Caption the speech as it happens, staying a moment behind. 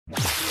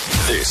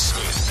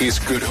This is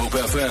Good Hope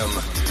FM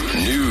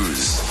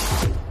News.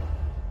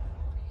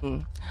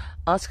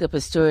 Oscar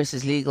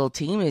Pistorius' legal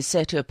team is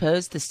set to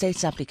oppose the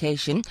state's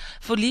application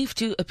for leave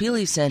to appeal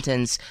his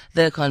sentence.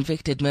 The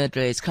convicted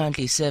murderer is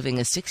currently serving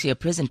a 6-year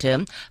prison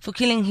term for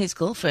killing his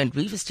girlfriend,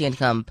 Reeva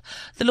Steenkamp.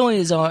 The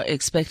lawyers are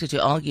expected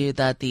to argue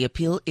that the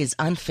appeal is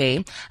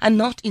unfair and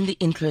not in the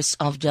interests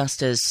of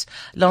justice.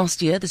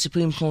 Last year, the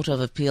Supreme Court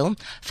of Appeal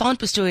found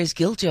Pistorius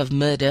guilty of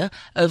murder,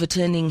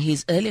 overturning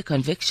his earlier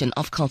conviction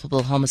of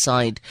culpable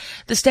homicide.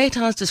 The state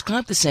has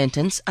described the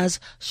sentence as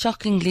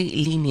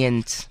shockingly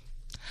lenient.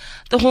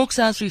 The Hawks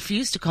has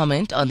refused to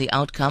comment on the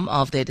outcome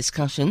of their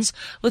discussions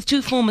with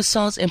two former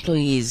SARS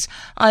employees.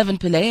 Ivan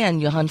Pillay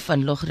and Johan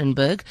van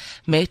Locherenberg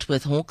met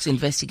with Hawks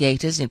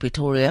investigators in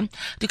Pretoria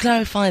to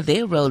clarify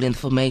their role in the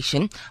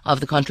formation of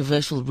the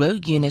controversial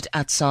rogue unit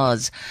at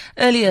SARS.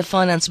 Earlier,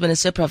 Finance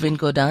Minister Pravin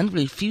Gordhan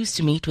refused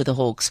to meet with the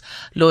Hawks.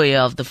 Lawyer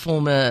of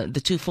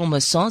the two former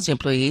SARS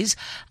employees,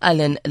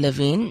 Alan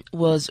Levine,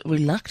 was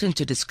reluctant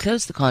to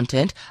disclose the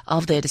content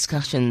of their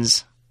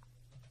discussions.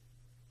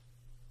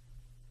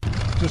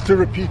 Just to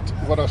repeat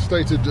what I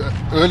stated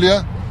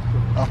earlier,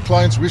 our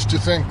clients wish to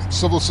thank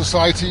civil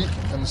society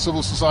and the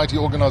civil society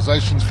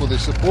organizations for their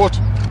support.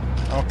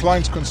 Our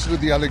clients consider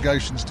the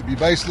allegations to be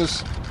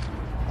baseless.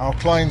 Our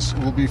clients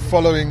will be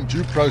following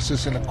due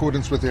process in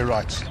accordance with their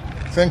rights.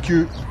 Thank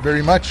you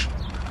very much.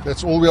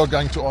 That's all we are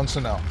going to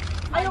answer now.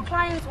 Are your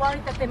clients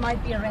worried that they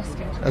might be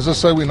arrested? As I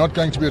say, we're not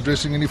going to be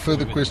addressing any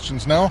further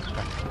questions now.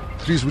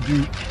 Please would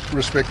you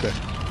respect that?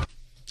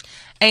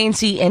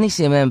 ANC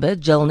NEC member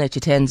Joel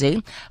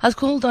Netshitenzhe has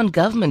called on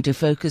government to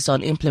focus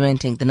on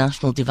implementing the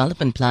National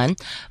Development Plan,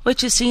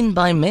 which is seen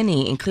by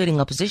many, including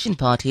opposition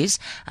parties,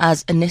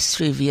 as a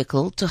necessary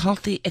vehicle to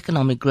healthy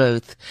economic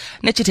growth.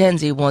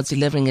 Netshitenzhe was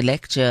delivering a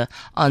lecture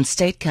on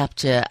state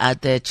capture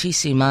at the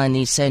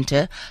Chisimani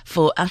Centre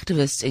for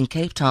Activists in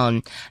Cape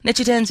Town.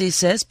 Netshitenzhe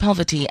says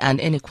poverty and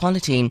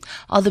inequality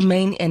are the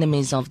main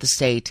enemies of the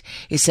state.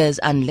 He says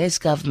unless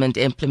government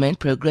implement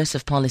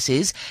progressive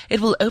policies,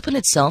 it will open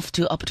itself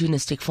to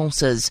opportunistic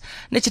forces.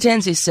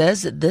 Netshitenzhe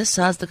says this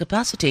has the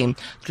capacity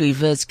to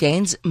reverse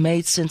gains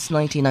made since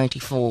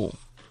 1994.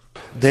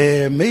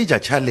 The major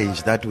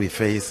challenge that we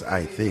face,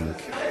 I think,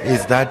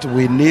 is that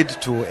we need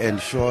to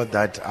ensure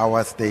that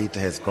our state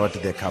has got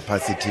the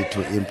capacity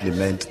to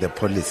implement the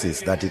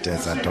policies that it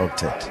has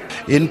adopted.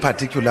 In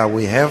particular,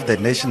 we have the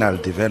National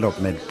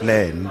Development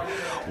Plan,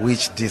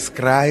 which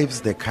describes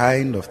the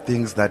kind of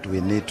things that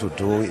we need to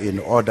do in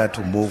order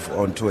to move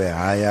on to a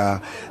higher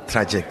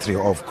trajectory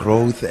of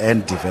growth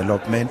and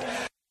development.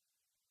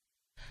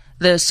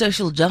 The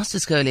Social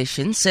Justice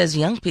Coalition says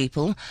young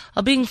people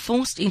are being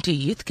forced into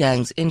youth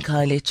gangs in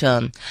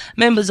Khayelitsha.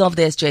 Members of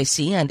the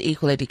SJC and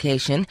Equal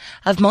Education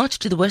have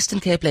marched to the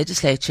Western Cape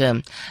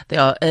Legislature. They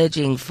are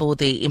urging for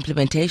the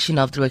implementation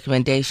of the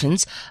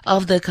recommendations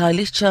of the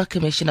Khayelitsha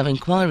Commission of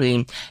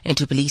Inquiry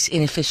into police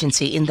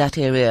inefficiency in that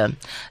area.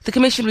 The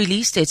commission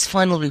released its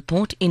final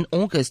report in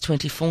August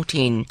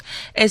 2014.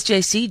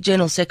 SJC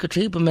General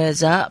Secretary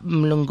Bumeza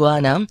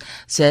Mlungwana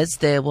says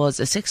there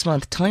was a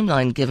 6-month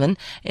timeline given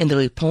in the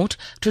report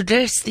to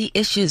address the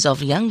issues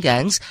of young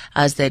gangs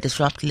as they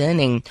disrupt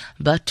learning,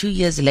 but 2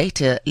 years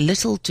later,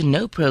 little to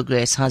no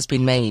progress has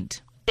been made.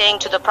 Saying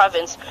to the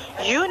province,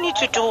 you need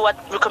to do what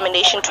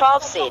recommendation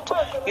 12 said,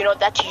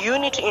 that you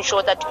need to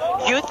ensure that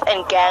youth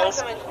and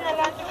gangs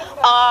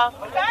are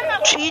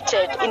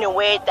treated in a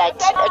way that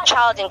a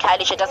child in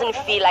Khayelitsha doesn't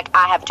feel like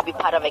I have to be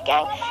part of a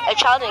gang. A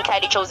child in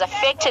Khayelitsha who's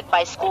affected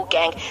by school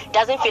gang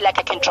doesn't feel like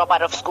I can drop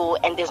out of school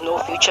and there's no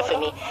future for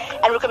me.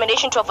 And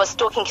recommendation 12 was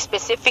talking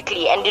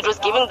specifically, and it was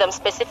giving them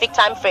specific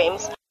time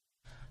frames.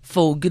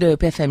 For Good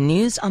Hope FM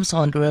News, I'm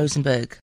Sandra Rosenberg.